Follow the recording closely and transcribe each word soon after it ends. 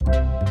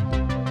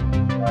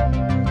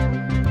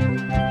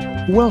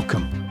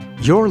Welcome.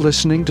 You're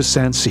listening to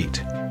Sancit,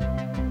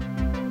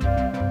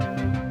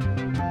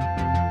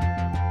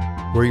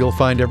 where you'll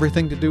find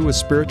everything to do with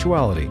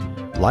spirituality,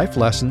 life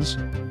lessons,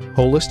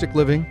 holistic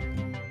living,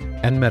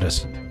 and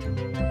medicine.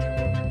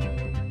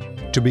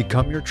 To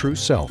become your true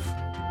self.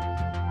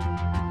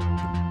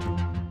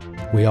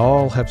 We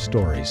all have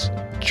stories,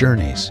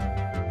 journeys,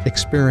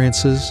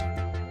 experiences,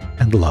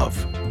 and love.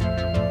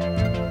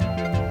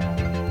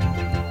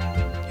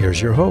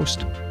 Here's your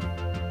host,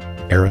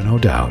 Aaron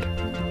O'Dowd.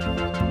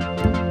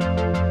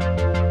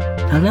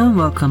 Hello and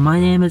welcome. My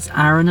name is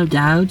Aaron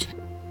O'Dowd,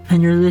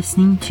 and you're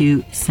listening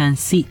to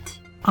Sancit.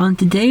 On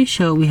today's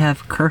show, we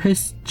have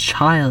Curtis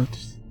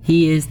Childs.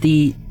 He is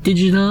the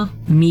digital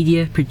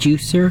media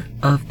producer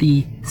of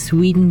the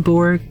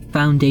Swedenborg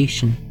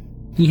Foundation.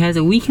 He has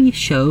a weekly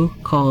show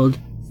called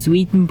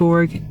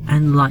Swedenborg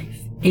and Life.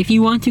 If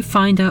you want to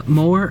find out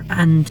more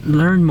and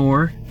learn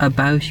more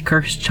about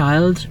Curtis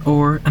Childs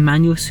or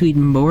Emanuel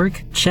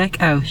Swedenborg,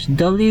 check out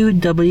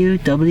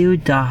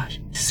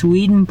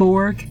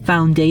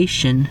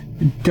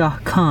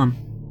www.swedenborgfoundation.com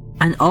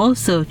and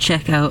also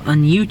check out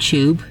on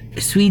YouTube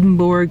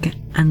Swedenborg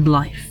and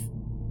Life.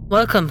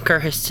 Welcome,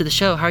 Curtis, to the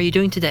show. How are you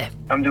doing today?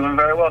 I'm doing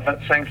very well.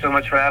 Thanks so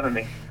much for having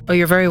me. Oh,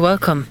 you're very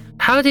welcome.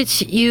 How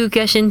did you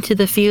get into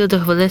the field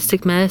of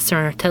holistic medicine,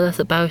 or tell us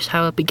about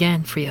how it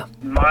began for you?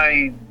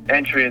 My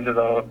entry into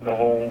the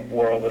whole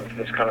world of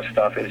this kind of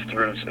stuff is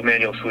through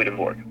Emanuel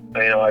Swedenborg.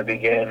 I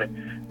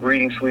began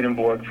reading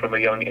Swedenborg from a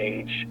young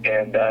age,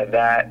 and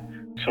that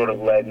sort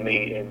of led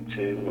me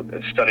into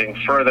studying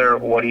further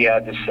what he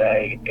had to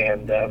say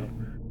and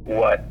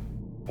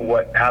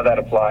how that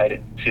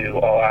applied to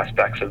all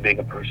aspects of being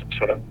a person,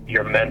 sort of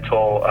your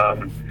mental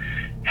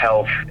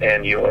health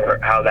and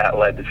how that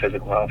led to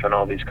physical health and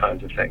all these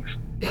kinds of things.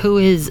 Who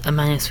is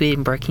Emanuel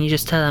Swedenborg? Can you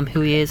just tell them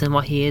who he is and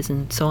what he is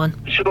and so on?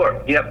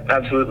 Sure. Yep,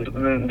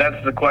 absolutely.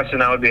 That's the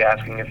question I would be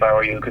asking if I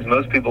were you, because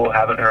most people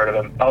haven't heard of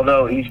him,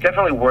 although he's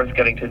definitely worth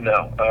getting to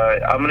know.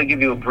 I'm going to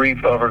give you a brief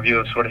overview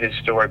of sort of his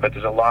story, but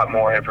there's a lot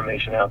more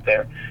information out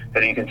there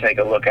that you can take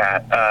a look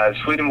at.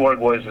 Swedenborg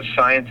was a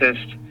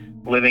scientist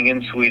living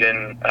in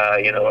Sweden,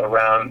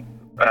 around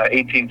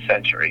 18th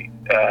century.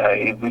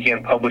 He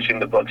began publishing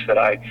the books that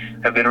I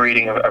have been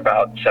reading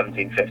about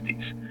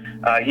 1750s.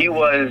 He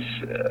was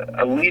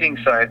a leading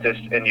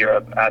scientist in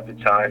Europe at the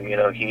time.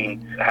 He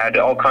had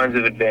all kinds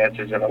of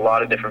advances in a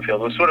lot of different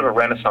fields. He was sort of a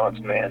Renaissance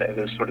man. It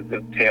was sort of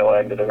the tail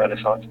end of the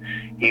Renaissance.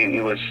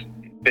 He was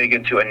big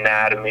into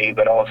anatomy,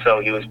 but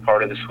also he was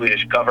part of the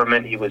Swedish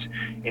government. He was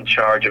in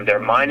charge of their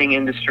mining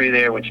industry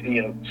there, which,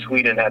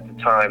 Sweden at the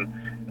time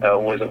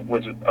was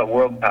a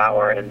world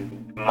power,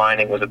 and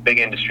mining was a big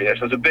industry there.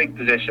 So it was a big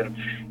position.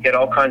 He had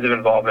all kinds of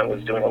involvement,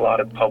 was doing a lot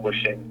of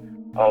publishing,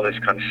 all this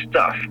kind of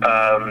stuff.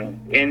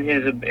 In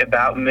his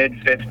about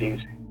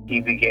mid-50s,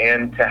 he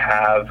began to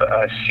have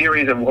a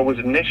series of what was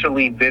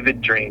initially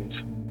vivid dreams.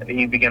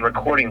 He began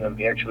recording them.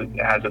 He actually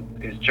has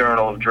his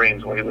journal of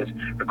dreams where he was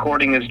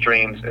recording his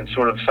dreams and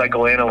sort of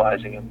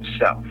psychoanalyzing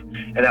himself.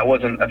 And that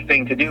wasn't a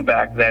thing to do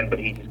back then, but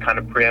he just kind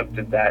of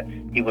preempted that.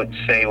 He would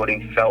say what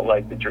he felt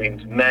like the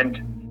dreams meant,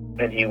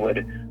 and he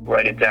would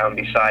write it down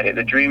beside it.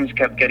 The dreams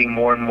kept getting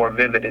more and more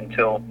vivid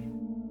until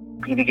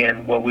he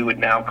began what we would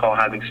now call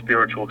having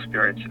spiritual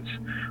experiences,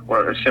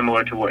 or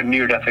similar to what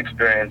near-death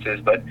experiences,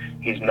 but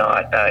he's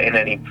not in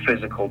any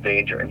physical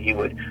danger. And he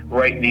would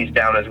write these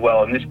down as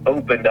well. And this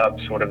opened up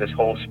sort of this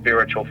whole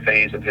spiritual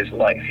phase of his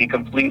life. He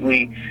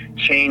completely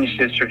changed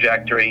his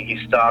trajectory. He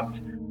stopped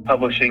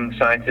publishing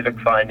scientific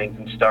findings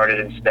and started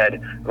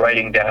instead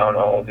writing down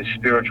all of his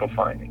spiritual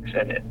findings.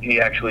 And he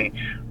actually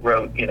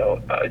wrote,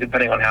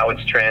 depending on how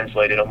it's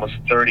translated, almost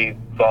 30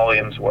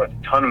 volumes worth, a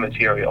ton of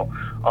material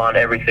on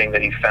everything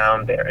that he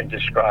found there, and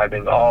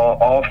describing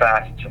all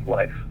facets of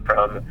life,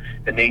 from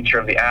the nature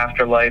of the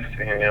afterlife,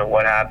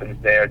 what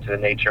happens there, to the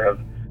nature of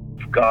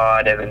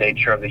God and the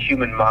nature of the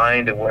human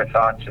mind and where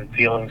thoughts and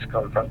feelings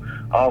come from.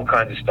 All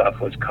kinds of stuff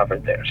was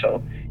covered there.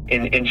 So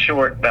in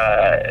short,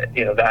 that's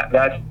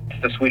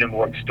the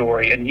Swedenborg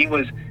story. And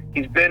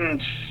he's been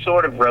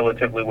sort of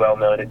relatively well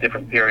known at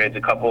different periods.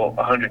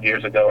 100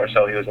 years ago or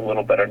so, he was a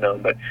little better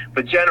known. But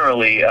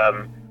generally,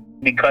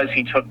 because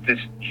he took this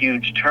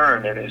huge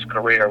turn in his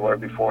career, where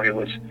before he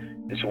was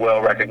this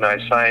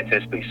well-recognized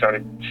scientist, but he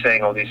started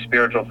saying all these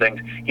spiritual things,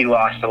 he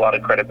lost a lot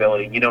of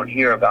credibility. You don't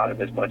hear about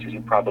him as much as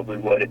you probably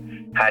would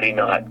had he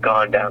not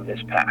gone down this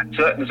path.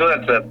 So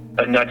that's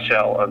a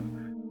nutshell of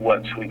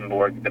what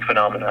Swedenborg, the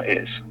phenomena,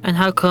 is. And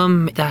how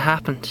come that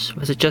happened?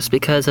 Was it just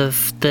because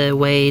of the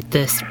way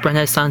this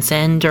Renaissance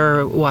ended,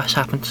 or what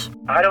happened?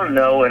 I don't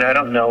know, and I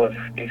don't know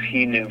if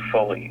he knew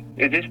fully.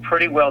 It is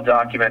pretty well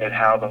documented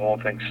how the whole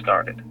thing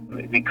started,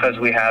 because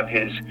we have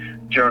his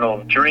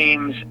journal of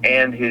dreams,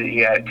 and he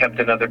had kept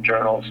another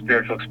journal of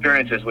spiritual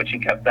experiences, which he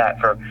kept that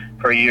for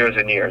years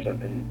and years,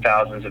 and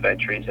thousands of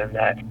entries in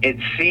that. It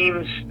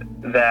seems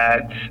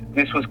that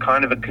this was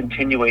kind of a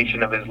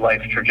continuation of his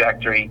life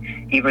trajectory,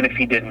 even if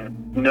he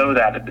didn't know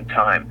that at the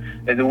time.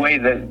 And the way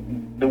that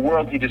the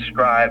world he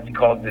described, he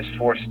called this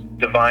force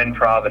divine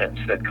providence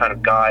that kind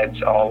of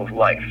guides all of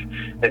life,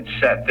 that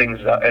set things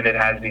up, and it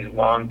has these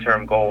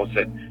long-term goals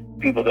that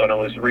people don't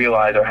always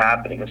realize are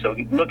happening. And so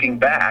looking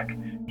back,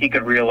 he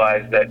could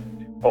realize that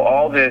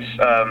all this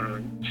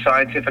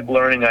scientific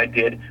learning I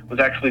did was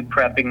actually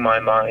prepping my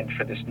mind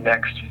for this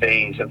next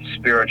phase of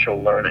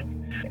spiritual learning.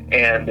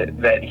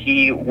 And that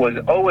he was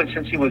always,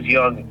 since he was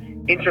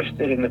young,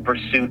 interested in the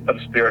pursuit of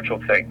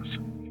spiritual things.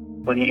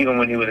 Even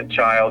when he was a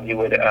child, he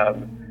would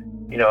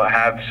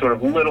have sort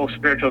of little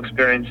spiritual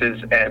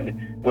experiences,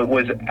 and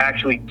was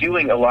actually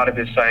doing a lot of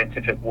his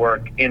scientific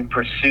work in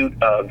pursuit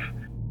of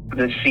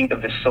the seat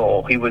of the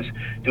soul. He was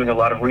doing a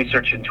lot of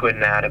research into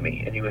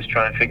anatomy, and he was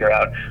trying to figure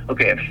out,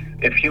 okay,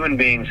 if human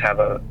beings have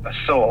a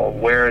soul,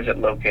 where is it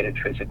located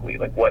physically?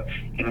 Like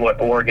in what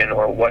organ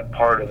or what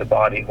part of the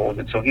body holds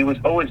it? So he was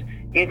always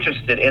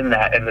interested in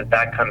that, and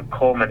that kind of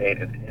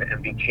culminated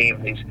and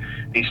became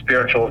these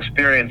spiritual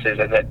experiences,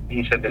 and that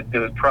he said that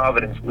there was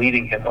providence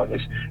leading him on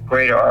this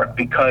greater arc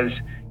because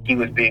he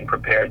was being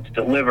prepared to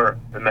deliver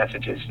the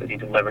messages that he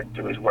delivered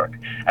through his work.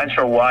 As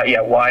for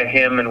why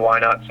him and why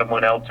not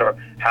someone else, or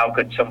how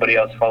could somebody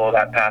else follow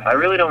that path, I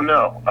really don't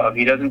know.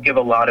 He doesn't give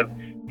a lot of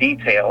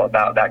detail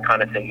about that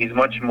kind of thing. He's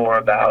much more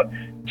about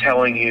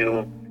telling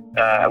you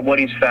what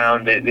he's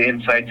found, the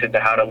insights into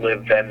how to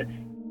live,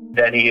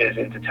 than he is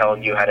into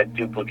telling you how to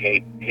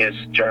duplicate his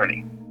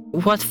journey.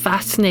 What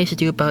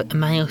fascinated you about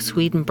Emanuel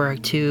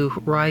Swedenborg to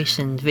write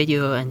and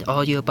video and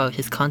audio about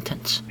his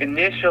content?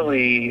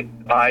 Initially,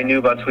 I knew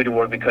about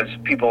Swedenborg because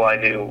people I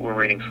knew were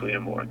reading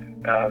Swedenborg.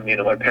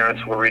 My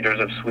parents were readers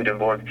of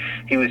Swedenborg.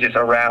 He was just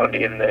around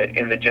in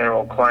the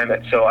general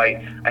climate. So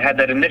I had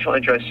that initial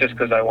interest just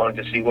because I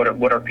wanted to see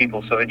what are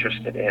people so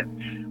interested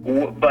in.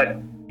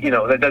 But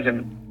that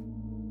doesn't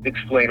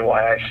explain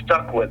why I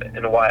stuck with it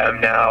and why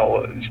I'm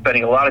now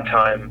spending a lot of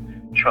time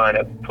trying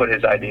to put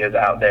his ideas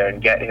out there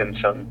and get him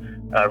some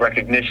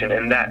recognition.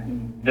 And that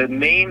the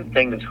main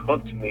thing that's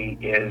hooked me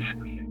is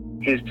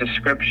his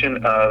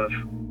description of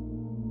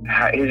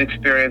his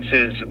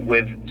experiences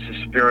with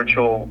the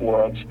spiritual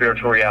world,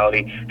 spiritual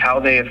reality, how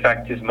they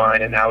affect his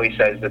mind, and how he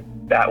says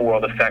that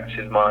world affects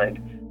his mind,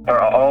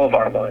 or all of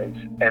our minds,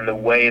 and the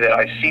way that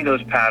I see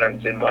those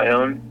patterns in my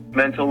own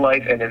mental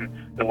life and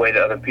in the way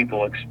that other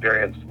people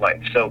experience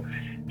life. So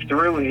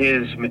through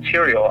his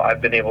material,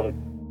 I've been able to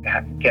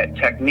get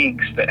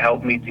techniques that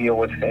help me deal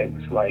with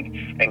things like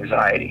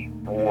anxiety,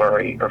 or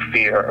worry, or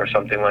fear, or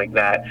something like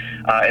that.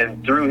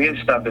 And through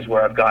his stuff is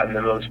where I've gotten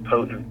the most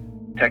potent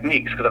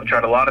techniques, because I've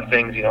tried a lot of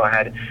things.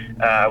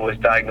 I was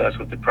diagnosed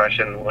with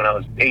depression when I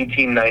was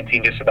 18,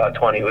 19, just about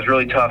 20. It was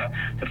really tough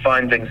to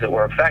find things that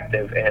were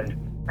effective. And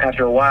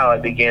after a while, I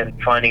began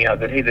finding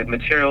out that, hey, the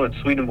material that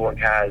Swedenborg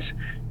has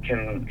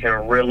can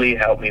really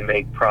help me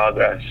make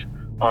progress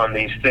on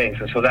these things.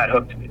 And so that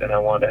hooked me. Then I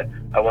want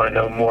to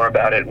know more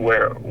about it.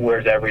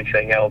 Where's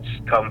everything else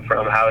come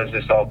from? How is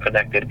this all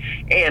connected?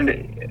 And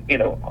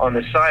on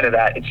the side of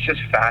that, it's just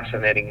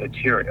fascinating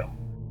material.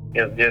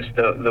 Just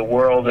the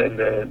world and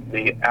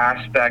the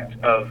aspect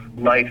of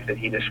life that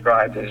he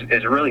describes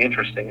is really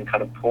interesting, and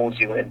kind of pulls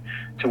you in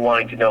to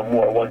wanting to know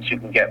more once you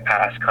can get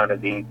past kind of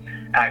the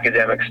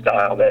academic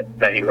style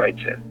that he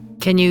writes in.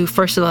 Can you,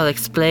 first of all,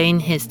 explain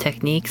his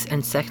techniques,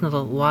 and second of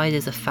all, why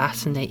does it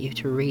fascinate you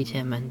to read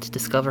him and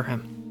discover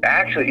him?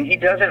 Actually, he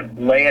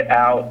doesn't lay it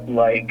out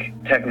like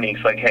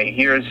techniques, like, hey,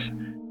 here's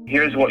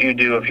what you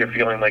do if you're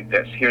feeling like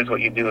this. Here's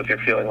what you do if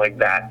you're feeling like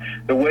that.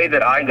 The way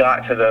that I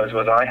got to those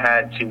was I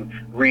had to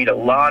read a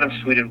lot of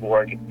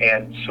Swedenborg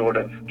and sort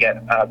of get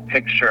a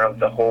picture of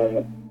the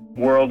whole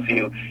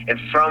worldview, and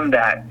from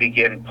that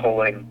begin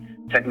pulling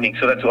techniques.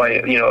 So that's why,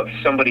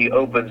 if somebody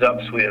opens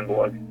up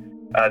Swedenborg,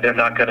 they're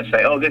not going to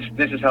say, oh, this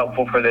is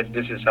helpful for this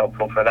is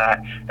helpful for that.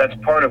 That's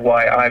part of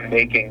why I'm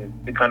making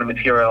the kind of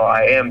material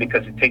I am,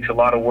 because it takes a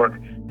lot of work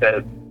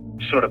to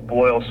sort of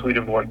boil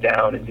Swedenborg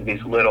down into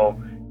these little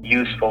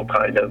useful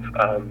kind of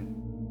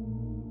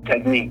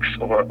techniques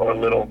or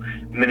little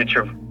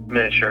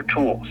miniature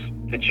tools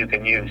that you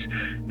can use.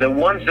 The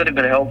ones that have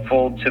been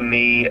helpful to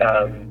me,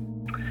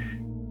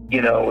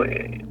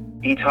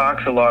 he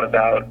talks a lot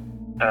about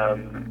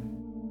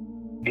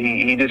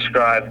he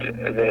described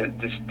the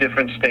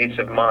different states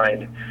of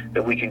mind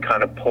that we can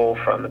kind of pull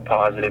from, the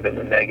positive and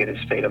the negative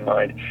state of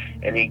mind.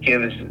 And he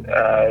gives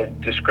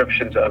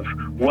descriptions of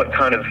what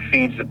kind of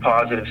feeds the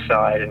positive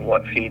side and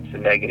what feeds the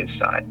negative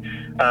side.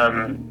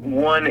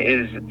 One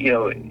is,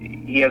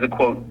 he has a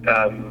quote,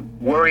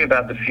 worry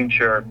about the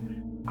future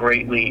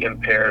greatly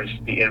impairs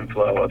the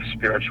inflow of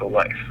spiritual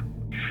life.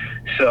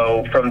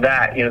 So from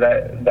that,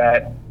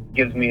 that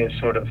gives me a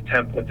sort of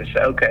template to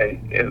say, okay,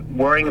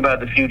 worrying about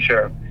the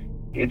future,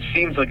 it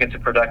seems like it's a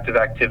productive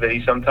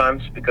activity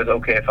sometimes, because,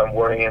 okay, if I'm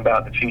worrying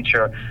about the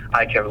future,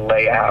 I can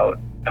lay out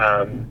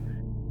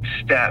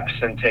steps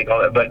and take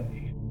all that. But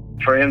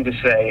for him to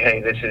say,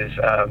 hey, this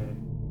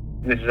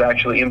is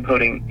actually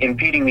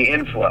impeding the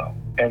inflow.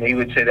 And he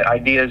would say that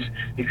ideas,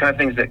 these kind of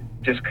things that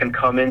just can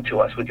come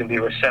into us, we can be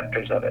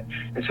receptors of it.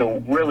 And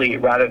so really,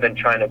 rather than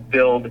trying to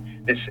build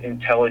this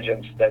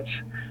intelligence that's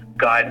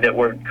guide that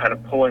we're kind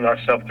of pulling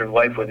ourselves through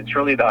life with. It's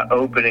really about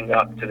opening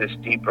up to this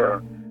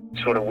deeper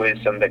sort of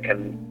wisdom that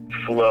can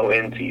flow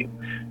into you.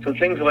 So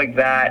things like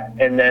that,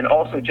 and then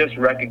also just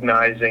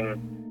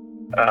recognizing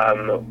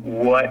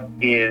what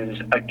is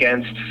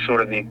against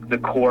sort of the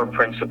core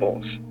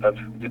principles of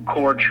the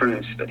core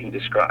truths that he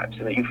describes,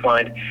 and that you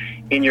find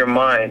in your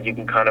mind, you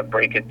can kind of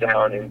break it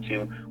down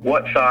into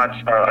what thoughts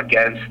are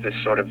against this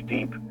sort of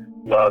deep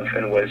love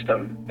and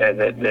wisdom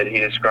that he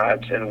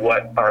describes, and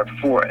what are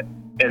for it.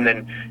 And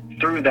then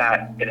through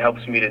that, it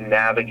helps me to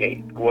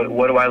navigate.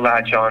 What do I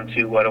latch on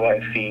to? What do I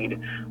feed?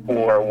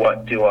 Or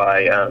what do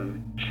I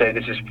say,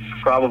 this is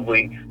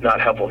probably not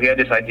helpful? He had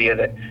this idea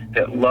that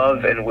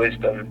love and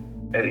wisdom,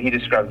 he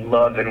described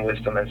love and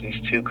wisdom as these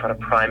two kind of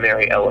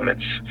primary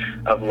elements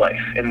of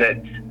life, and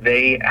that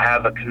they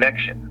have a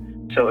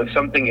connection. So if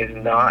something is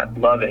not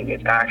loving,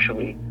 it's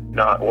actually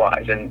not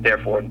wise, and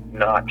therefore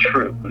not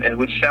true. And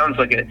which sounds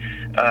like a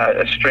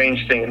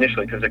strange thing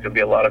initially, because there could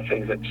be a lot of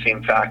things that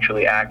seem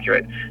factually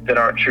accurate that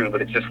aren't true,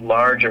 but it's this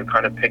larger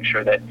kind of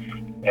picture that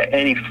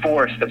any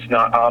force that's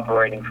not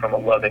operating from a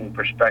loving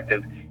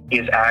perspective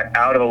is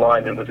out of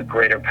alignment with a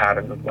greater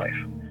pattern of life.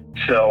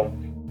 So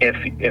if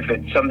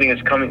it's something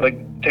is coming, like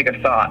take a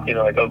thought,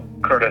 like, oh,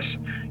 Curtis,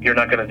 you're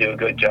not going to do a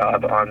good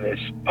job on this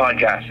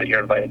podcast that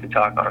you're invited to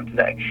talk on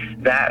today.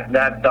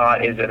 That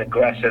thought is an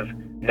aggressive,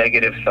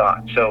 negative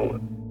thought. So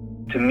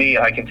to me,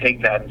 I can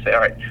take that and say, all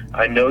right,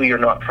 I know you're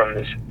not from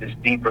this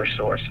deeper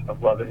source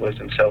of love and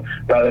wisdom. So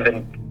rather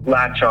than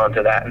latch on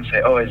to that and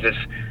say, oh, is it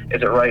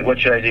right? What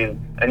should I do?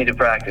 I need to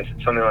practice,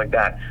 something like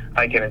that.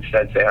 I can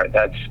instead say, all right,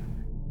 that's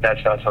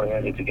not something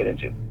I need to get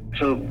into.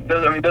 So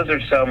those are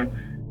some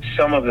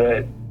of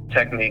the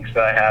techniques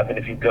that I have. And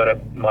if you go to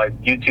my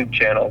YouTube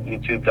channel,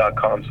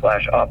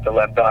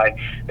 youtube.com/OffTheLeftEye,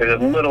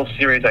 there's a little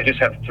series. I just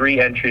have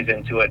 3 entries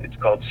into it. It's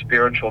called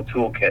Spiritual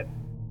Toolkit.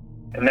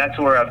 And that's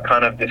where I've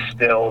kind of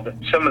distilled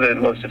some of the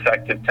most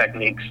effective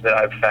techniques that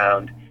I've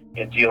found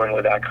in dealing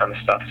with that kind of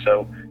stuff.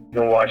 So you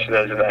can watch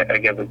those, and I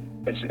give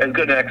as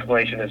good an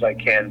explanation as I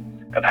can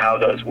of how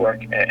those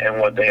work and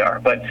what they are.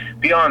 But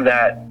beyond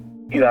that,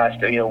 you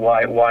asked,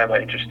 why am I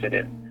interested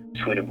in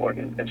Swedenborg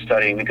and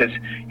studying? Because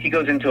he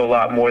goes into a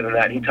lot more than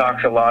that. He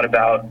talks a lot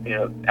about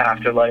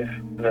afterlife,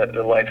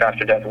 the life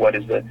after death. What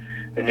is the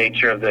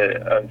nature of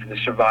the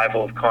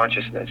survival of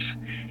consciousness?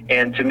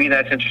 And to me,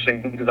 that's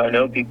interesting because I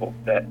know people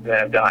that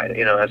have died,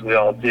 as we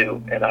all do,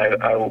 and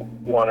I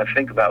want to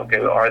think about, okay,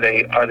 are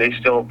they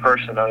still a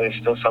person? Are they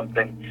still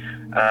something?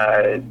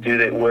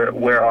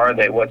 Where are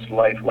they? What's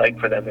life like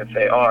for them if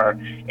they are?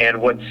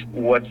 And what's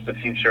the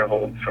future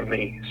hold for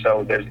me?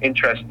 So there's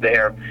interest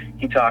there.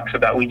 He talks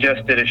about, we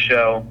just did a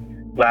show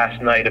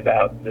last night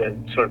about the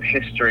sort of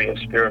history of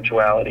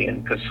spirituality,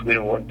 and because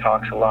Swedenborg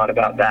talks a lot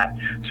about that,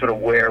 sort of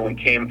where we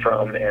came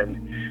from, and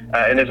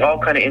there's all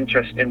kind of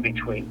interest in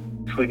between.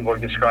 Swedenborg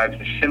describes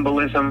the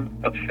symbolism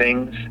of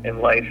things in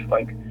life,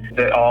 like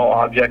all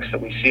objects that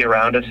we see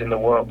around us in the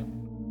world.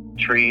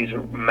 Trees,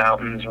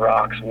 mountains,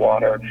 rocks,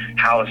 water,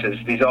 houses,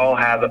 these all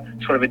have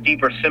sort of a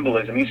deeper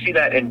symbolism. You see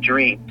that in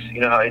dreams.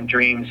 How in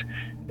dreams,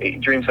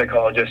 dream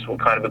psychologists will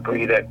kind of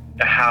agree that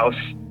a house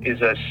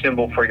is a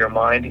symbol for your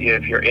mind.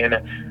 If you're in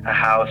a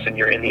house and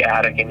you're in the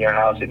attic in your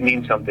house, it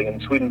means something.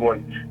 And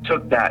Swedenborg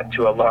took that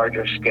to a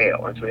larger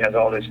scale. And so he has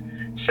all this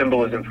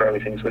symbolism for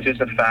everything. So it's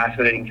just a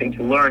fascinating thing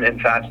to learn, and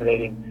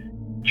fascinating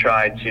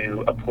try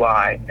to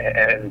apply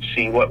and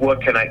see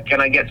what can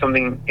I get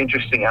something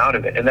interesting out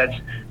of it. And that's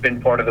been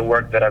part of the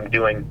work that I'm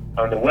doing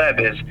on the web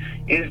is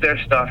there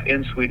stuff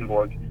in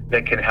Swedenborg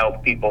that can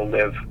help people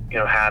live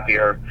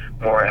happier,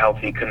 more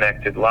healthy,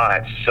 connected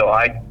lives. So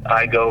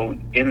I go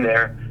in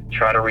there,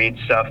 try to read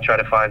stuff, try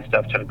to find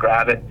stuff, try to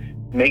grab it,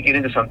 make it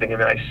into something,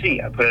 and then I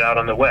put it out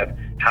on the web.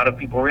 How do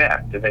people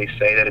react? Do they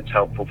say that it's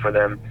helpful for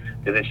them?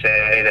 Do they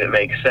say that it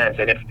makes sense?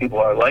 And if people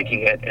are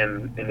liking it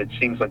and it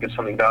seems like it's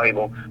something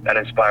valuable, that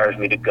inspires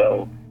me to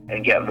go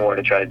and get more,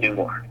 to try to do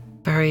more.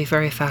 Very,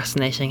 very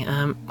fascinating.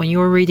 When you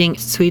were reading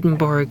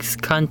Swedenborg's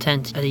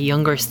content at a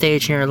younger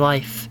stage in your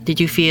life, did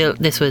you feel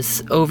this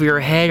was over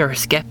your head or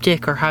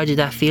skeptic, or how did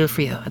that feel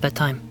for you at that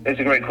time? It's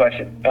a great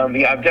question.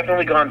 I've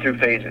definitely gone through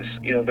phases.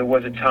 There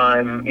was a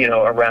time,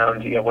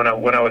 around, when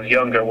I was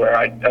younger, where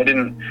I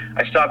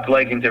stopped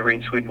liking to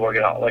read Swedenborg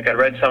at all. Like, I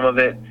read some of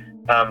it,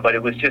 but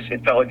it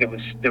felt like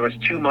there was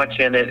too much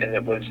in it, and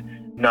it was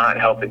not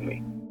helping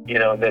me.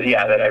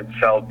 That I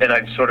felt, and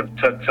I sort of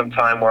took some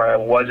time where I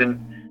wasn't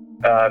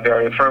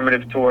very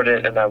affirmative toward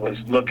it, and I was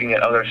looking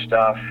at other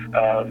stuff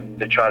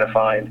to try to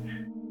find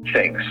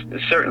things,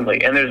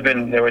 certainly. And there's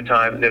been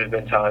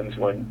times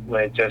when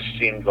it just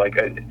seemed like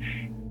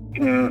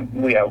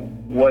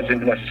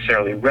wasn't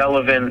necessarily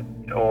relevant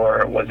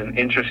or wasn't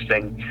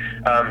interesting.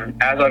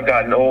 As I've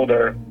gotten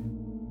older,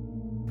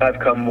 I've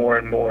come more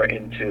and more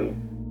into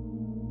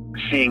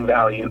seeing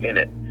value in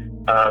it,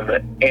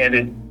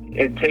 and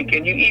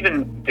and you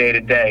even day to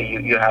day,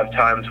 you have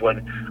times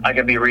when I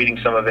can be reading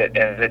some of it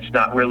and it's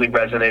not really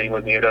resonating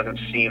with me or doesn't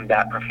seem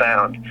that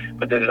profound.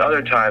 But there's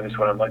other times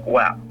when I'm like,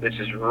 wow, this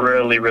is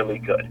really, really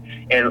good.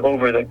 And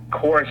over the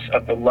course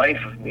of the life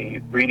of me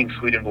reading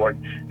Swedenborg,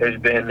 there's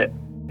been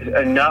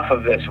enough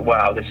of this,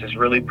 wow, this is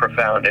really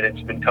profound, and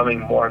it's been coming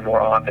more and more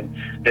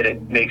often that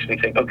it makes me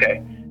think,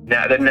 okay,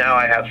 now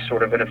I have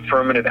sort of an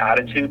affirmative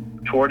attitude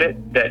toward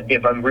it, that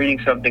if I'm reading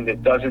something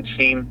that doesn't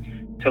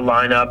seem to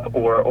line up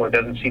or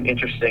doesn't seem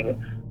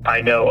interesting,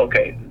 I know,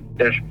 okay,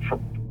 there's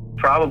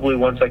probably,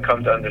 once I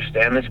come to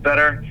understand this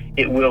better,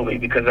 it will be,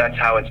 because that's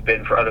how it's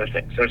been for other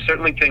things. There's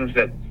certainly things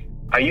that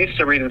I used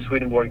to read in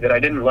Swedenborg that I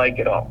didn't like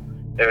at all.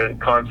 There are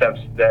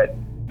concepts that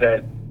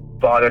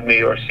bothered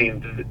me or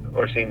seemed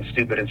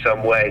stupid in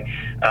some way,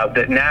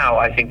 that now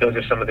I think those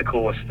are some of the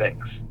coolest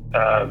things.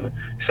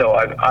 So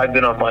I've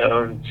been on my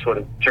own sort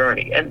of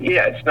journey. And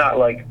yeah, it's not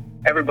like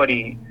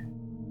everybody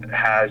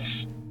has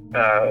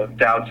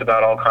doubts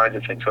about all kinds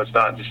of things. So it's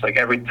not just like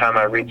every time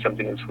I read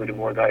something in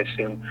Swedenborg, I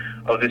assume,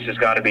 oh, this has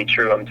got to be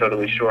true. I'm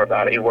totally sure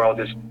about it. We're all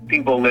just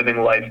people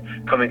living life,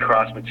 coming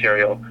across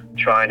material,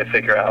 trying to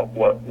figure out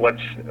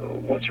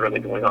what's really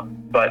going on.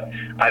 But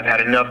I've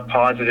had enough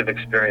positive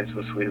experience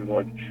with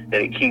Swedenborg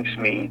that it keeps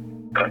me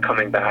kind of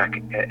coming back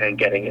and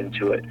getting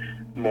into it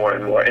more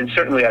and more. And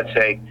certainly I'd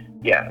say,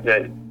 yeah,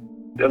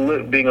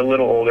 being a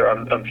little older,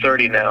 I'm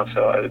 30 now,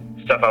 so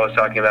stuff I was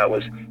talking about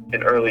was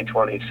in early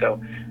 20s.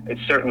 So it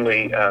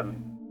certainly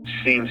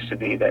seems to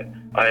be that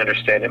I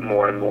understand it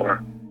more and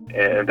more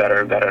and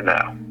better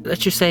now.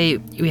 Let's just say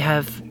we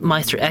have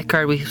Meister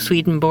Eckhart, we have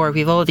Swedenborg, we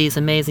have all these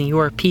amazing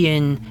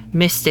European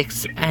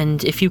mystics,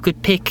 and if you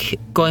could pick,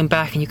 going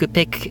back and you could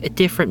pick a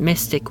different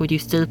mystic, would you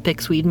still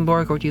pick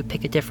Swedenborg or do you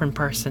pick a different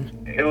person?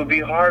 It would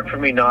be hard for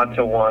me not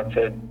to want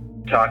to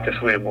talk to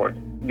Swedenborg,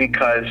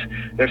 because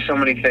there's so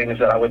many things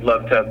that I would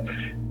love to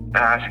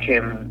ask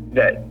him,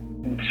 that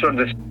sort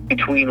of this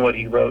between what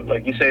he wrote,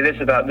 like you say this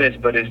about this,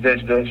 but is this?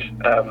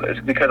 It's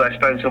because I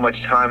spend so much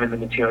time in the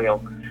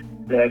material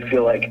that I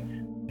feel like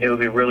it would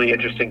be really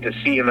interesting to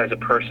see him as a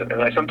person.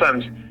 And I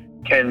sometimes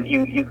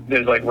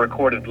there's like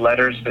recorded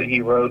letters that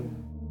he wrote,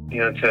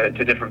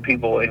 to different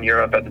people in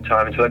Europe at the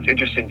time. And so it's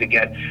interesting to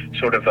get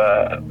sort of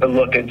a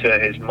look into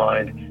his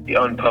mind, the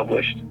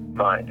unpublished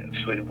mind of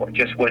Swedenborg,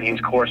 just when he's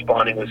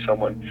corresponding with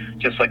someone,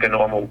 just like a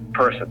normal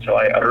person. So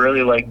I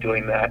really like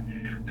doing that.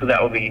 So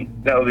that would be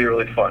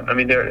really fun. I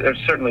mean,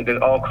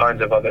 there's all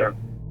kinds of other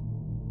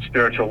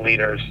spiritual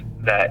leaders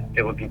that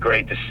it would be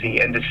great to see,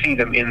 and to see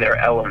them in their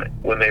element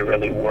when they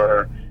really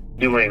were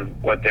doing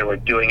what they were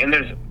doing. And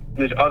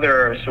there's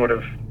other sort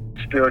of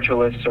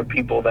spiritualists or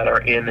people that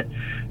are in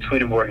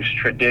Swedenborg's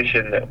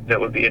tradition that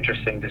would be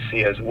interesting to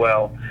see as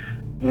well.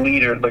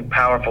 Leaders, like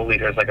powerful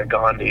leaders like a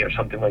Gandhi or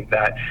something like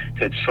that,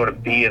 to sort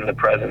of be in the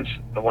presence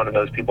of one of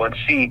those people and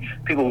see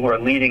people who are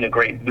leading a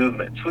great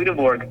movement.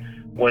 Swedenborg,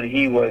 when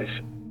he was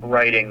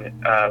writing,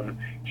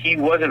 he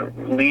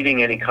wasn't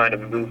leading any kind of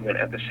movement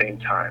at the same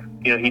time.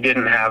 He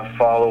didn't have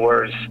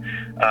followers.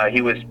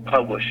 He was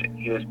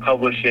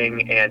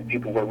publishing and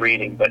people were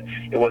reading, but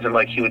it wasn't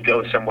like he would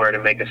go somewhere to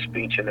make a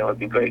speech and there would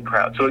be a great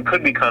crowd. So it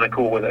could be kind of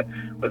cool with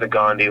a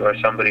Gandhi or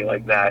somebody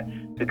like that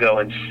to go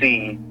and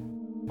see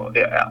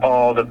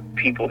all the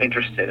people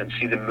interested and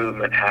see the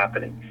movement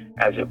happening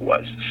as it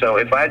was. So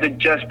if I had to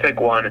just pick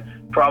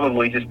one,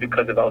 probably just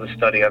because of all the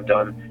study I've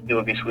done, it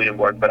would be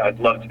Swedenborg, but I'd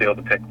love to be able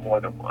to pick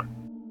more than one.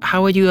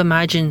 How would you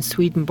imagine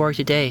Swedenborg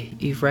today?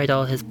 You've read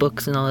all his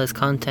books and all his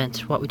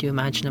content. What would you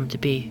imagine him to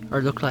be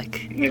or look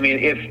like? You mean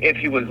if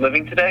he was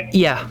living today?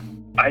 Yeah.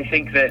 I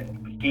think that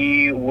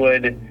he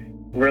would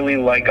really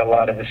like a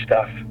lot of the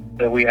stuff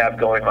that we have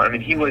going on. I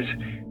mean, he was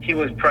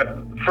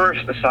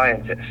first a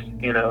scientist,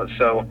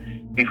 so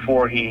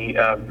before he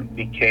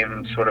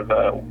became sort of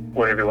a,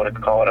 whatever you want to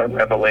call it, a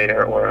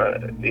revelator or a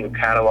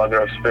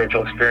cataloger of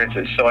spiritual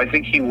experiences. So I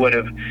think he would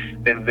have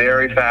been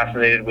very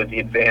fascinated with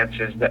the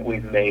advances that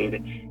we've made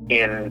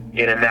in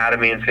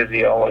anatomy and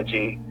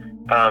physiology.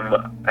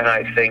 And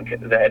I think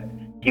that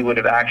he would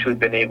have actually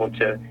been able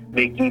to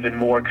make even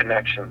more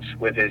connections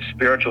with his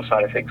spiritual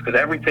side of things, because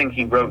everything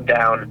he wrote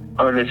down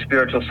on the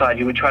spiritual side,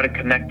 he would try to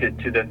connect it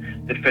to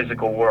the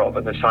physical world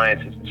and the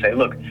sciences and say,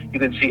 look, you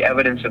can see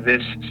evidence of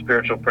this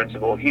spiritual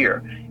principle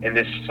here in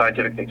this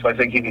scientific thing. So I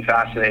think he'd be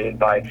fascinated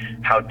by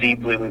how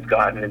deeply we've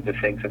gotten into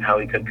things and how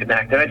he could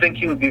connect. And I think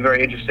he would be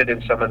very interested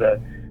in some of the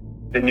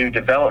new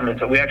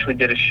developments. We actually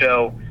did a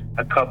show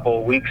a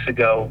couple weeks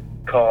ago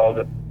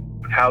called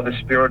How the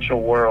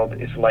Spiritual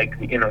World is Like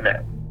the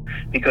Internet,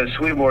 because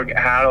Swedenborg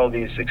had all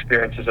these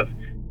experiences of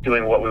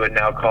doing what we would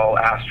now call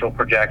astral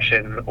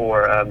projection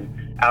or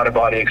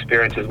out-of-body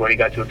experiences, where he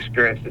got to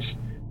experience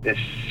this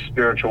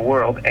spiritual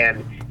world,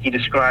 and he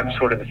described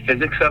sort of the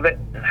physics of it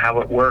and how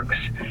it works,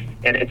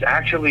 and it's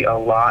actually a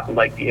lot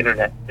like the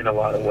internet in a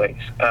lot of ways,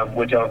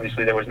 which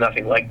obviously there was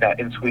nothing like that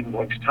in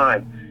Swedenborg's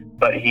time,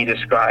 but he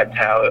described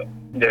how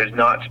there's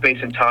not space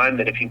and time,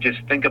 that if you just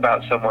think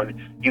about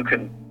someone, you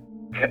can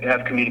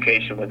have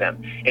communication with them.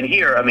 And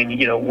here, I mean,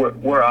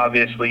 we're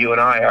obviously, you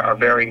and I are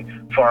very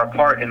far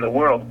apart in the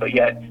world, but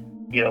yet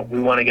we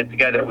want to get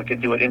together, we can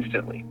do it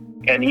instantly.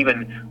 And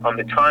even on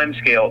the time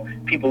scale,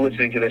 people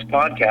listening to this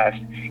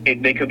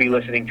podcast, they could be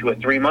listening to it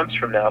 3 months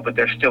from now, but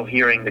they're still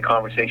hearing the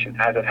conversation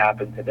as it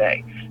happened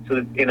today. So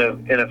that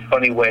in a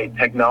funny way,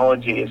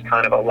 technology is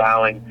kind of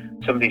allowing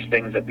some of these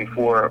things that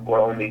before were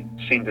only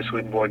seen to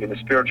Swedenborg in the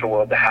spiritual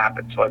world to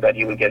happen. So I bet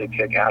he would get a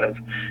kick out of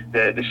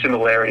the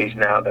similarities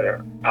now that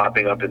are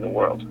popping up in the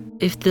world.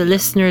 If the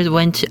listeners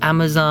went to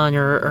Amazon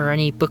or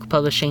any book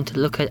publishing to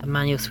look at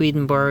Emanuel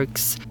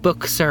Swedenborg's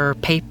books or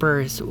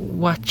papers,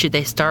 what should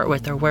they start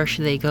with, or where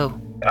should they go?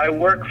 I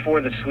work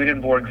for the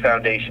Swedenborg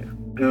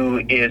Foundation, who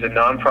is a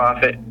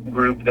nonprofit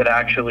group that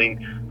actually,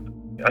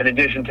 in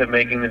addition to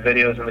making the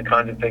videos and the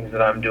kinds of things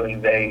that I'm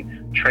doing, they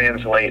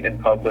translate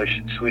and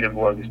publish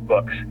Swedenborg's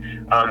books.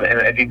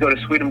 And if you go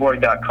to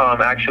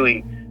Swedenborg.com,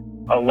 actually,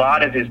 a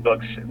lot of his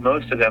books,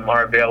 most of them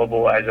are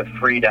available as a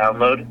free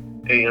download.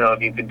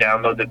 If you can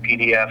download the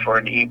PDF or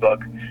an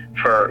ebook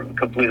for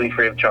completely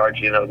free of charge,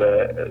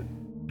 the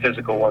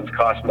physical ones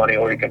cost money,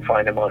 or you can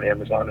find them on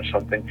Amazon or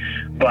something.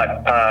 But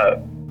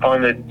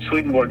on the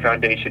Swedenborg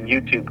Foundation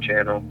YouTube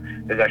channel,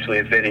 there's actually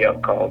a video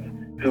called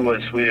 "Who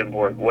Was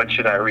Swedenborg? What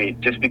Should I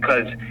Read?" Just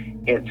because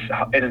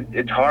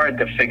it's hard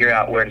to figure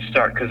out where to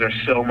start because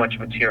there's so much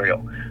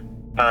material.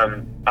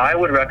 I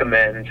would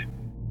recommend,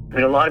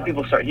 a lot of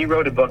people start. He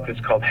wrote a book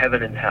that's called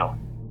Heaven and Hell.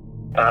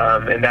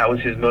 And that was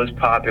his most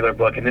popular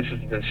book, and this is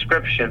the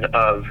description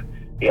of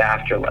the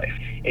afterlife.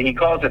 And he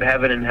calls it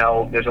Heaven and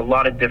Hell. There's a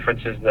lot of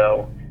differences,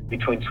 though,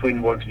 between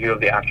Swedenborg's view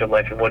of the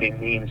afterlife and what he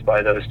means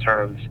by those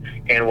terms,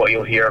 and what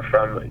you'll hear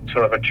from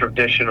sort of a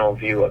traditional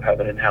view of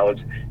heaven and hell.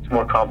 It's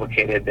more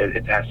complicated.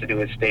 It has to do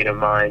with state of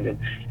mind and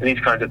these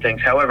kinds of things.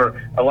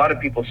 However, a lot of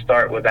people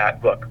start with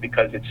that book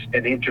because it's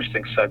an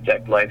interesting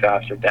subject, life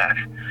after death.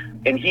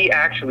 And he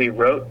actually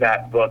wrote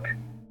that book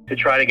to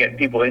try to get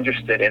people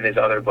interested in his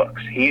other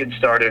books. He had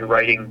started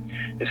writing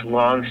this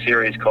long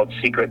series called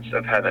Secrets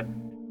of Heaven.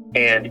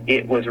 And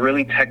it was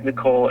really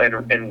technical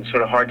and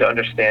sort of hard to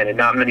understand, and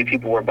not many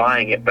people were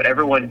buying it, but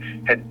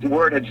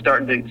word had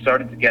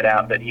started to get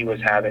out that he was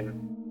having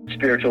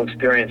spiritual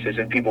experiences,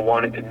 and people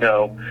wanted to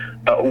know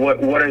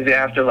what is the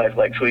afterlife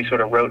like. So he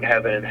sort of wrote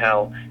Heaven and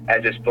Hell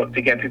as this book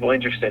to get people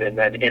interested, and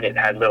then in it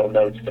had little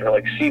notes that are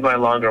like, see my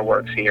longer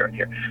works here and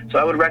here. So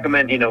I would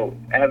recommend,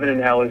 Heaven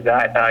and Hell is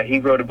that. He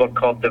wrote a book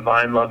called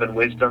Divine Love and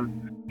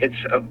Wisdom. It's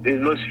his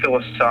most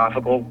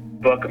philosophical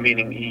book,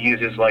 meaning he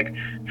uses like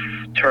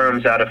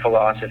terms out of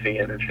philosophy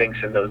and thinks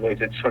in those ways.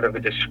 It's sort of a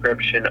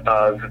description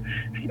of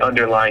the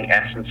underlying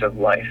essence of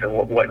life and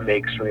what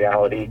makes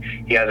reality.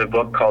 He has a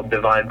book called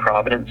Divine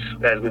Providence,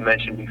 as we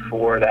mentioned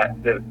before,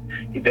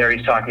 there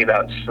he's talking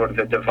about sort of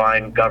the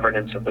divine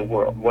governance of the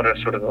world. What are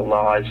sort of the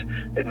laws?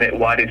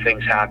 Why do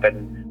things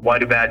happen? Why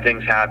do bad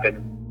things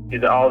happen?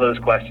 All those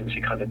questions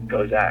he kind of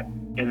goes at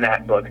in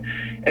that book.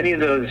 Any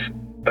of those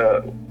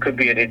could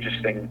be an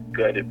interesting,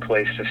 good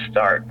place to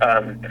start.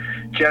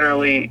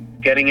 Generally,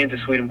 getting into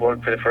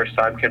Swedenborg for the first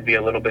time can be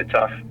a little bit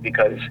tough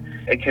because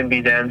it can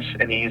be dense,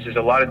 and he uses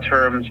a lot of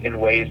terms in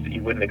ways that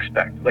you wouldn't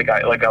expect. Like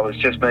I was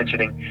just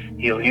mentioning,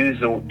 he'll use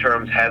the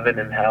terms heaven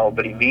and hell,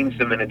 but he means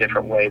them in a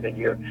different way than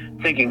you're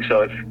thinking.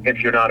 So if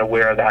you're not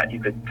aware of that, you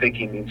could think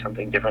he means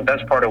something different.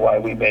 That's part of why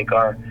we make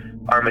our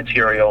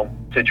material,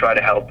 to try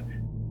to help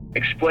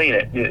explain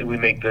it. We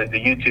make the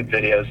YouTube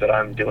videos that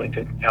I'm doing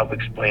to help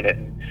explain it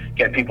and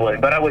get people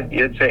in. But I would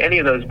say any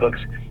of those books,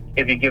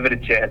 if you give it a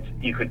chance,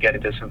 you could get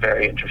into some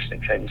very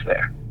interesting things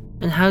there.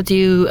 And how do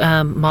you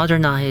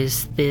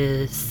modernize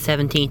the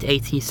 17th,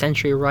 18th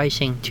century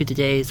writing to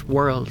today's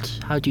world?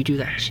 How do you do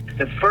that?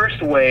 The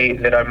first way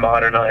that I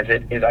modernize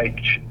it is,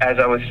 as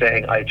I was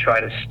saying, I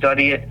try to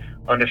study it,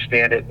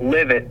 understand it,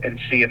 live it, and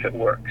see if it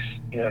works.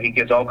 He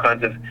gives all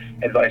kinds of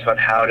advice on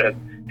how to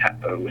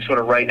sort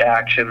of right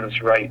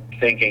actions, right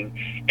thinking.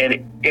 And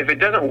if it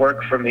doesn't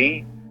work for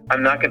me,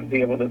 I'm not going to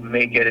be able to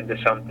make it into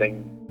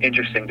something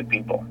interesting to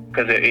people,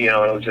 because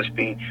it'll just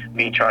be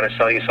me trying to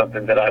sell you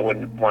something that I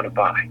wouldn't want to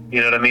buy.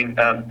 You know what I mean?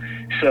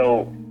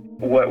 So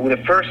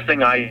the first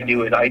thing I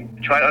do is I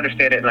try to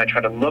understand it, and I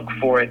try to look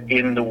for it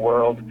in the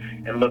world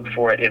and look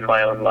for it in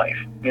my own life.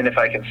 And if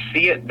I can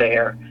see it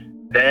there,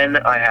 then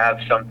I have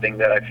something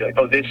that I feel like,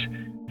 oh,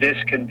 this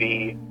can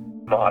be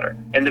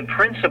modern. And the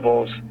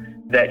principles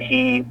that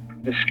he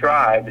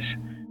describes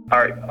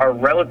are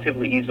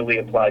relatively easily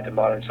applied to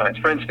modern science.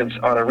 For instance,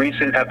 on a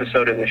recent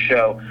episode of the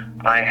show,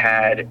 I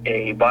had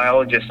a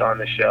biologist on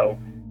the show,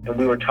 and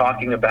we were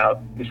talking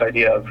about this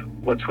idea of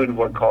what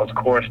Swedenborg calls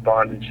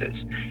correspondences.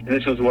 And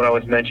this was what I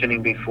was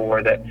mentioning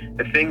before, that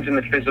the things in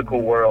the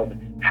physical world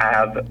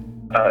have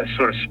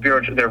sort of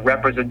spiritual, they're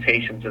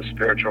representations of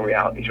spiritual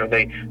realities, or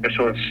they're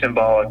sort of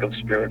symbolic of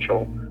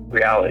spiritual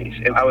realities.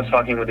 And I was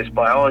talking with this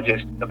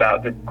biologist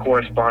about the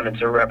correspondence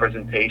or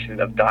representation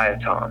of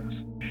diatoms.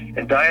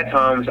 And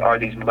diatoms are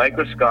these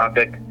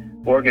microscopic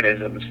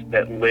organisms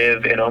that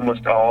live in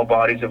almost all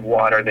bodies of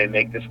water. They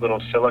make this little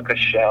silica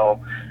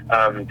shell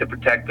to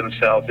protect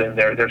themselves, and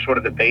they're sort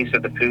of the base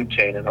of the food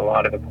chain in a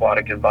lot of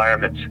aquatic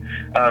environments.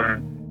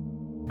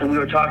 And we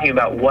were talking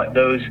about what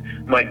those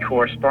might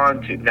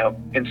correspond to. Now,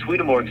 in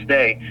Swedenborg's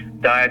day,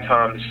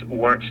 diatoms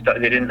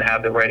they didn't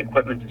have the right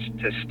equipment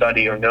to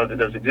study or know that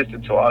those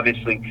existed, so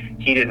obviously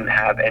he didn't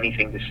have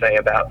anything to say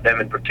about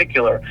them in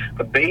particular.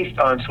 But based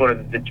on sort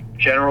of the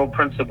general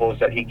principles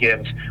that he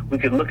gives, we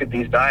could look at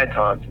these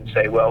diatoms and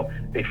say, well,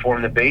 they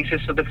form the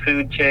basis of the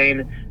food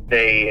chain,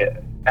 they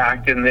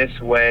act in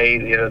this way,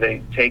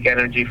 they take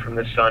energy from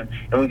the sun,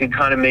 and we could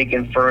kind of make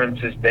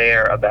inferences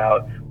there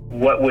about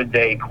what would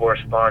they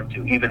correspond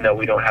to, even though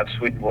we don't have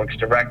Swedenborg's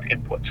direct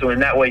input. So in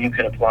that way, you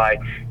can apply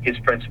his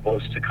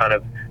principles to kind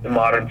of the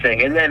modern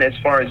thing. And then as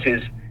far as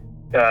his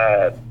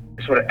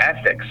sort of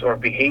ethics or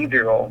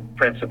behavioral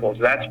principles,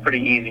 that's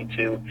pretty easy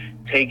to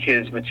take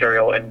his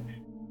material, and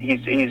he's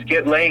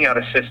laying out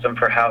a system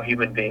for how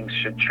human beings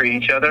should treat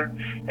each other,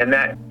 and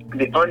that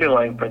the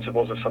underlying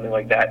principles of something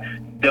like that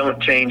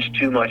don't change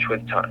too much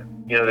with time.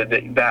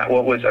 That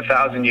what was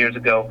 1,000 years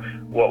ago,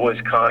 what was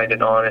kind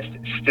and honest,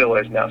 still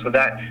is now. So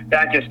that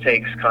just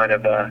takes kind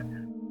of a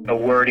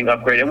wording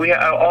upgrade. And we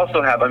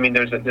also have,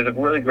 there's a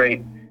really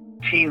great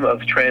team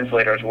of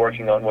translators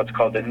working on what's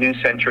called the New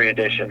Century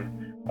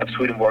Edition of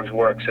Swedenborg's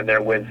works, and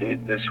they're with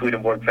the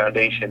Swedenborg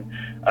Foundation,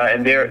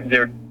 and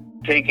they're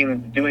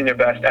doing their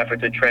best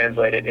effort to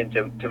translate it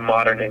into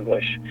modern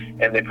English,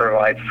 and they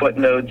provide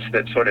footnotes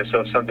that so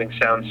if something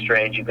sounds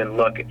strange, you can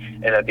look,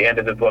 and at the end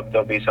of the book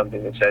there'll be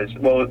something that says,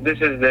 well, this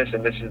is this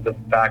and this is the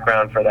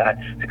background for that,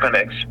 to kind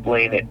of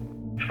explain it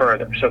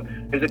further. So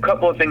there's a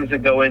couple of things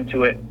that go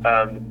into it.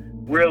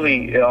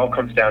 Really, it all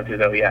comes down to,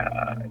 though,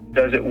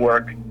 does it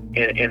work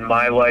in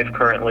my life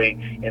currently,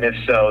 and if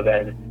so,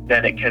 then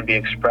it can be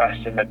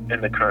expressed in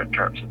the current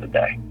terms of the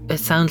day. It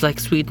sounds like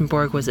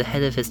Swedenborg was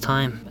ahead of his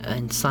time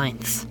in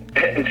science.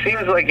 It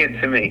seems like it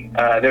to me.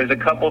 There's a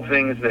couple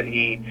things that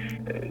he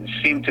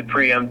seemed to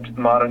preempt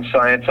modern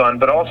science on,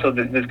 but also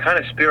there's kind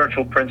of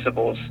spiritual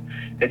principles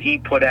that he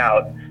put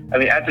out.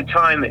 At the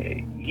time,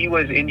 he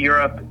was in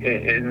Europe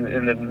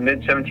in the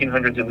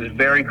mid-1700s. It was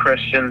very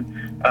Christian.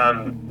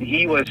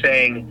 He was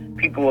saying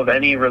people of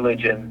any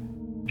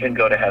religion can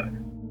go to heaven,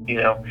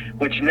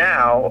 which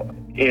now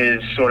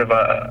is sort of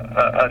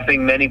a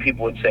thing many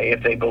people would say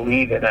if they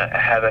believe in a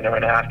heaven or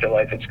an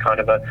afterlife. It's kind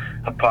of a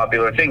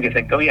popular thing to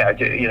think,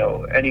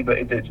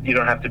 anybody, you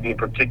don't have to be a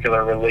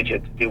particular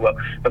religion to do well.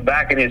 But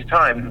back in his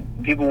time,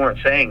 people weren't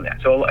saying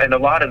that. So, and a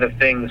lot of the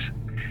things,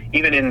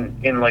 even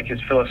in like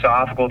his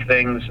philosophical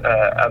things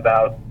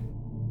about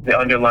the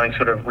underlying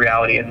sort of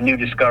reality and new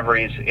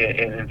discoveries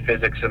in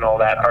physics and all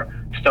that, are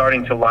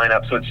starting to line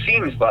up. So it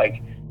seems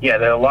like,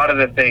 that a lot of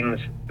the things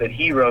that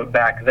he wrote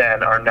back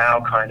then are now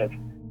kind of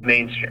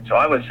mainstream. So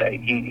I would say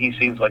he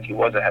seems like he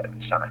was ahead of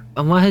his time.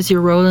 And what is your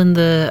role in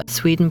the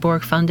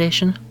Swedenborg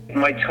Foundation?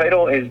 My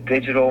title is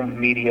Digital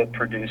Media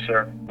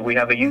Producer. We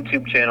have a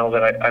YouTube channel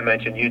that I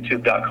mentioned,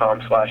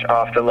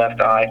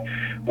 youtube.com/offtheLeftEye,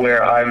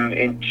 where I'm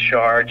in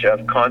charge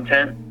of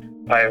content.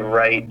 I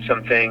write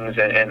some things,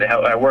 and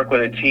I work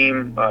with a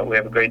team. We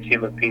have a great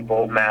team of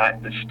people, Matt,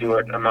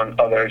 Stuart, among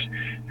others,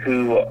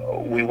 who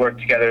we work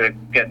together to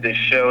get this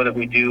show that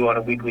we do on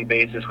a weekly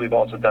basis. We've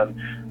also done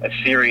a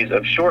series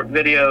of short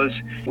videos.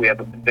 We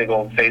have a big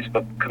old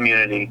Facebook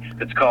community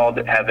that's called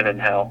Heaven and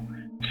Hell,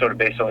 sort of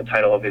based on the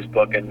title of his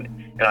book, and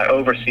I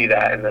oversee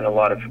that, and then a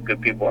lot of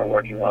good people are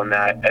working on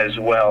that as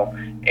well.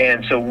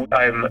 And so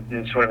I'm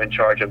sort of in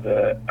charge of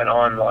an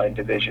online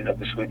division of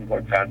the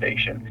Swedenborg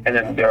Foundation. And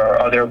then there are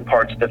other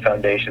parts of the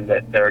foundation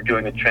that are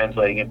doing the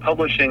translating and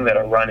publishing, that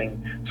are running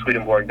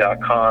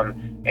Swedenborg.com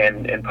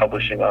and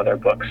publishing other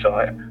books. So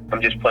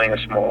I'm just playing a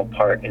small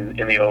part in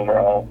the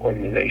overall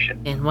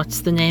organization. And what's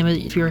the name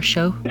of your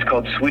show? It's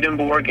called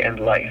Swedenborg and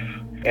Life,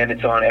 and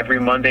it's on every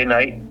Monday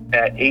night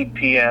at 8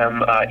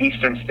 p.m.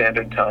 Eastern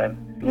Standard Time.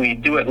 We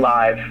do it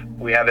live.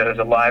 We have it as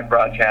a live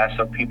broadcast,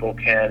 so people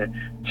can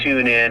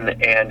tune in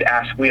and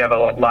ask. We have a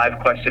live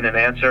question and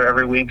answer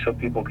every week, so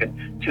people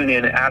can tune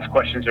in and ask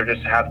questions or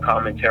just have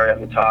commentary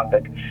on the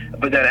topic.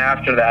 But then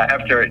after that,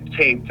 after it's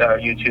taped,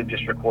 YouTube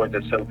just records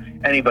it, so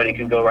anybody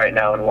can go right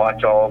now and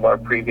watch all of our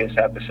previous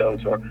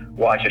episodes or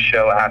watch a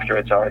show after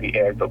it's already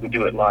aired. But we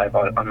do it live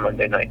on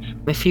Monday nights.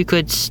 If you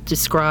could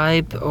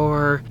describe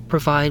or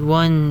provide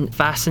one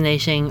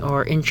fascinating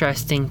or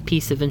interesting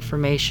piece of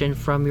information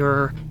from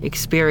your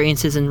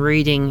experiences in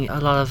reading a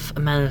lot of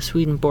Emanuel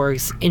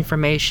Swedenborg's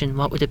information,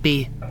 what would it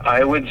be?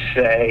 I would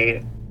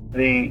say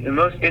the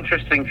most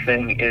interesting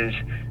thing is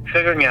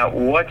figuring out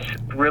what's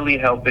really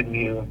helping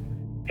you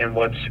and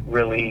what's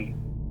really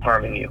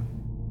harming you.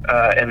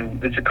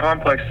 And it's a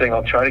complex thing.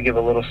 I'll try to give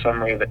a little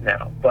summary of it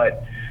now.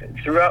 But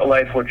throughout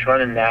life, we're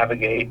trying to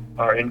navigate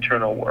our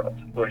internal world.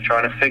 We're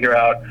trying to figure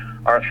out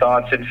our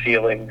thoughts and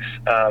feelings,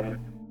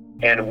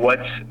 and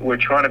we're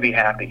trying to be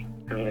happy,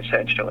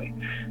 essentially.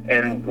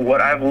 And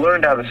what I've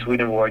learned out of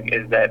Swedenborg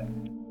is that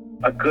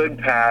a good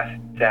path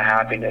to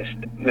happiness,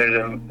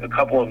 there's a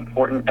couple of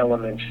important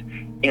elements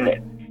in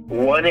it.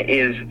 One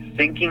is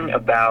thinking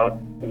about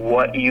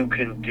what you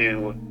can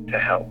do to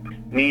help.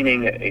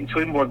 Meaning,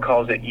 Swedenborg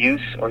calls it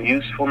use or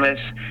usefulness,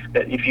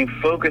 that if you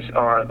focus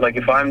on, like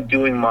if I'm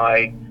doing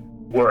my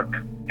work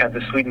at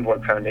the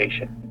Swedenborg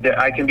Foundation.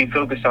 I can be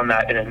focused on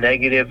that in a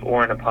negative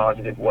or in a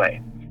positive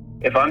way.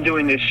 If I'm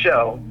doing this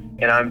show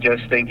and I'm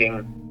just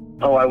thinking,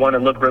 oh, I want to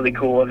look really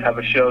cool and have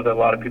a show that a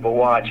lot of people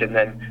watch, and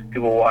then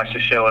people watch the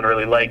show and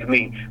really like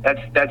me,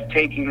 that's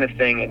taking the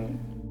thing and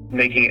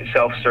making it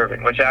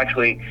self-serving, which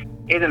actually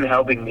isn't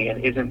helping me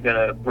and isn't going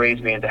to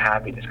raise me into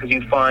happiness. Because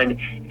you find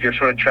if you're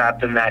sort of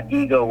trapped in that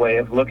ego way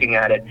of looking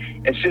at it,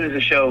 as soon as the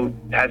show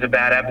has a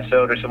bad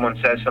episode or someone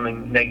says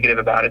something negative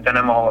about it, then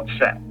I'm all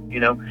upset, you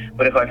know?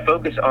 But if I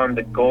focus on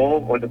the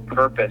goal or the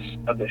purpose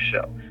of the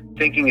show,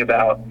 thinking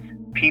about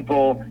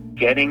people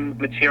getting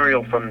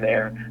material from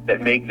there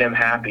that make them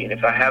happy, and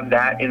if I have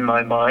that in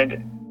my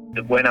mind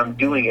when I'm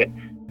doing it,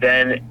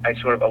 then I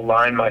sort of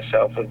align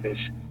myself with this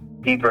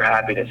deeper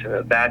happiness,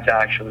 and that's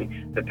actually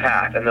the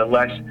path. And the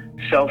less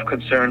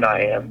self-concerned I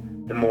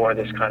am, the more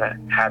this kind of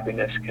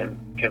happiness can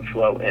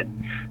flow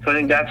in. So I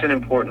think that's an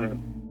important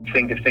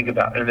thing to think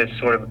about, and this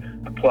sort of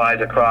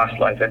applies across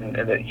life, and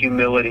that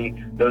humility,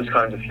 those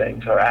kinds of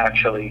things are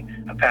actually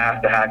a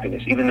path to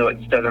happiness, even though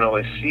it doesn't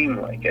always seem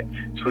like it.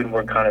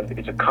 Swedenborg kind of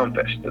is a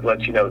compass that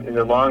lets you know in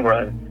the long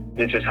run,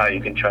 this is how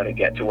you can try to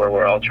get to where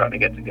we're all trying to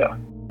get to go.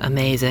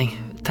 Amazing.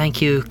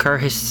 Thank you,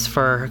 Curtis,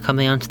 for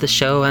coming onto the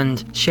show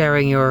and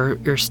sharing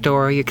your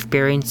story,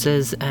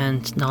 experiences,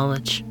 and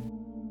knowledge.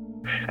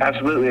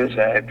 Absolutely,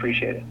 I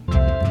appreciate it.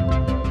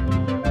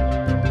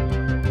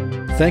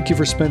 Thank you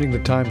for spending the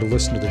time to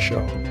listen to the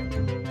show.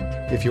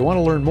 If you want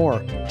to learn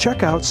more,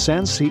 check out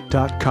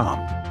Sancit.com.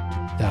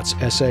 That's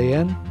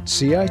SANCIT.com.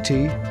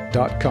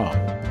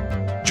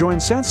 Join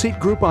Sancit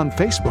Group on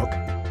Facebook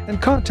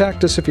and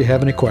contact us if you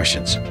have any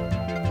questions.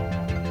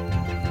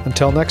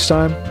 Until next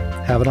time,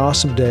 have an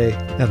awesome day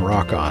and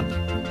rock on.